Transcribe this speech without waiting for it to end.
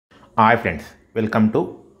Hi friends, welcome to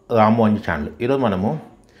Ramu Anji channel. ఈరోజు మనము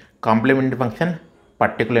complementary function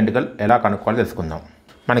particular integral ఎలా కనుక్కోవాలో తెలుసుకుందాం.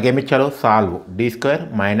 మనకేమి ఇచ్చారు? Solve d² -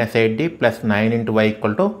 8d + 9 × y =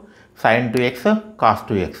 sin 2x cos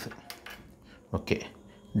 2x. Okay,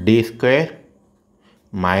 d² -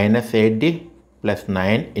 8d +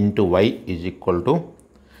 9 × y =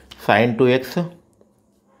 sin 2x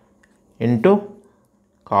 ×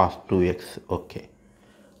 cos 2x. Okay,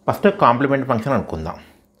 first complementary function అనుకుందాం.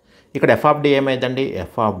 ఇక్కడ F of D ఏమైందండి?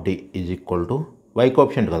 F of D y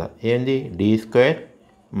coefficient కదా, ఏంది? d² -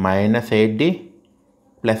 8d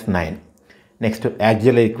 + 9. Next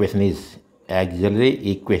auxiliary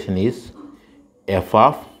equation is F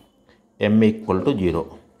of m = 0.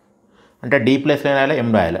 అంటే d plus రాయాలి, m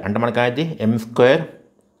రాయాలి. అంటే మనకి అది m² -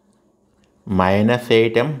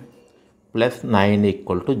 8m + 9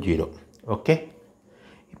 = 0. ఓకే,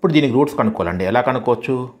 ఇప్పుడు దీనికి రూట్స్ కనుక్కోవాలండి. ఎలా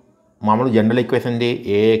కనుక్కోవచ్చు? మామూలు జనరల్ ఈక్వేషన్ ఉంది,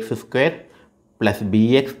 ax² +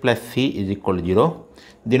 bx + c = 0.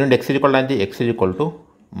 దీని నుండి x = అంటే x - b ±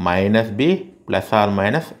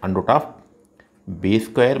 √b²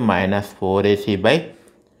 -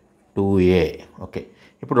 4ac/2a. Okay,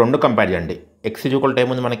 ఇప్పుడు రెండు కంపేర్ చేయండి. x =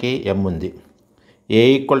 ఏముంది? మనకి m ఉంది. a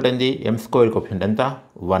 = ఏంది? m² కోఎఫిషియంట్ ఎంత?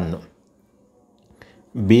 1.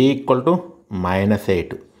 b =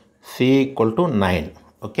 -8, c = 9.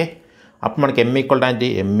 ఓకే, అప్పుడు మనకి m = ఏంటి?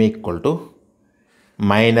 m =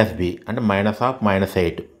 -b అంటే -8 +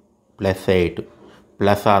 8 ±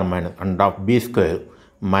 b²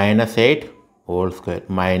 -8 whole square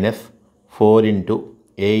 -4 ×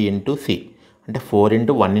 a × c అంటే 4 ×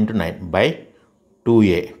 1 ×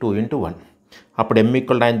 9/2a 2 × 1. అప్పుడు m =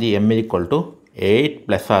 ఏంటి? m = 8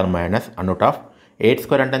 ±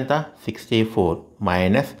 √8² అంటే ఎంత? 64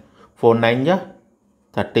 -4 9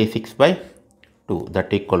 36/2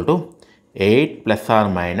 దట్ = 8 ±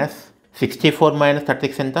 64 -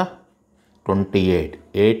 36 ఎంత? 28.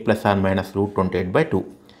 8 ± √28/2.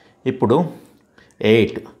 ఇప్పుడు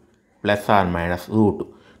 8 ±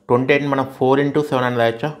 √28 మనం 4 × 7 అని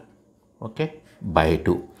రాయొచ్చా? ఓకే,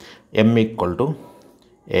 /2. m =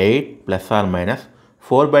 8 ±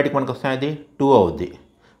 4/2 మనకు వస్తుంది 2 అవుద్ది.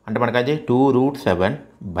 అంటే మనకు అది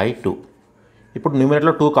 2√7/2. ఇప్పుడు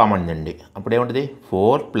న్యూమరేటర్లో 2 కామన్ అండి. అప్పుడు ఏముంటుంది?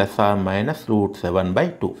 4 ±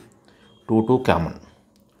 √7/2. 2 కామన్,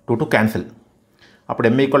 2 క్యాన్సిల్. అప్పుడు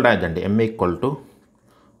m = ఏంటండి? m = 4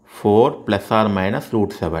 ±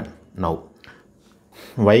 √7. నౌ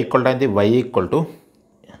y = ఏంటి? y =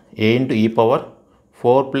 a × e⁴ +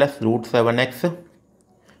 √7x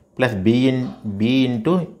 + b ×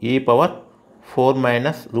 e⁴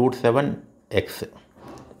 −√7x.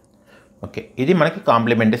 Okay, ఇది మనకి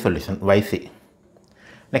కాంప్లిమెంటరీ సొల్యూషన్ yc.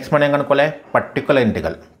 నెక్స్ట్ మనం ఏం కనుక్కోవాలి? పర్టికులర్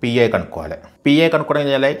ఇంటిగ్రల్ పిఐ కనుక్కోవాలి. పిఐ కనుక్కోవడం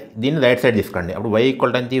చేయాలి, దీన్ని రైట్ సైడ్ తీసుకోండి. అప్పుడు y =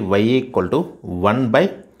 ఏంటి? y = 1/d²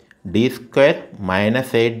 -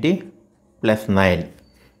 8d + 9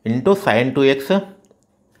 × sin 2x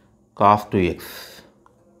cos 2x.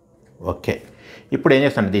 Okay, ఇప్పుడు ఏం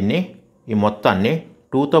చేస్తాను? దీన్ని ఈ మొత్తాన్ని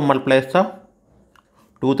 2తో మల్టిప్లై చేస్తా,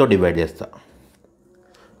 2తో డివైడ్ చేస్తా.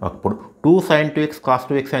 అప్పుడు 2 sin 2x cos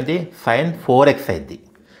 2x అనేది sin 4x అయింది.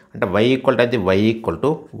 అంటే y = అది y =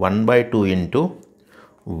 1/2 ×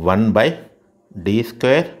 1/d² -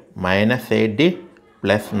 8d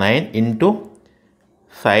 + 9 ×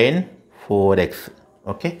 sin 4x.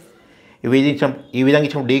 Okay, ఈ విధంగా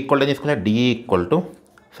ఇచ్చిన d = తీసుకోవాలి. d =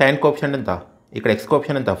 sin కోఎఫిషియంట్ ఎంత? ఇక్కడ x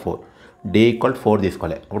కోఎఫిషియంట్ ఎంత? 4. d = 4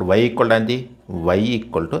 తీసుకోవాలి. అప్పుడు y = ఏంటి? y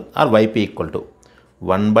 = yp =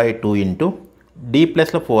 1/2 × d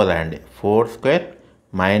ప్లస్లో 4 రాయండి. 4² -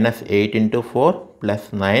 8 × 4 +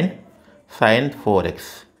 9 sin 4x.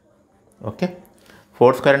 ఓకే,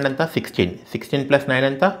 4² అంటే ఎంత? 16. 16 + 9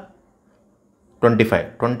 ఎంత? 25.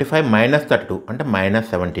 25 - 32 అంటే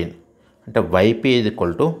 -17. అంటే yp =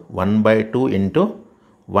 1/2 ×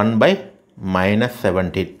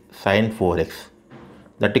 1/-17 sin 4x.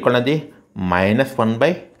 దట్ = అది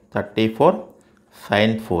 -1/34 sin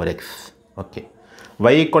 4x. ఓకే,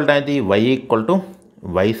 y = అది y =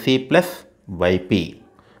 yc + yp.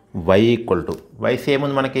 yc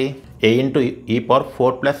ఏముంది మనకి? a × e⁴ +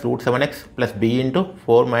 √7x + b ×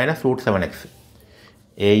 4 - √7x.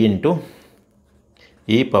 a ×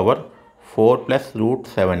 e⁴ +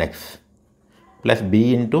 √7x + b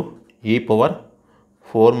 × e⁴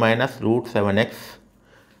 −√7x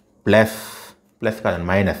plus కాదండి,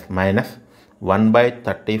 మైనస్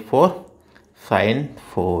 1/34 sin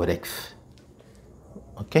 4x.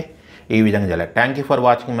 ఓకే, ఈ విధంగా చేయాలి. Thank you for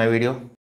watching my video.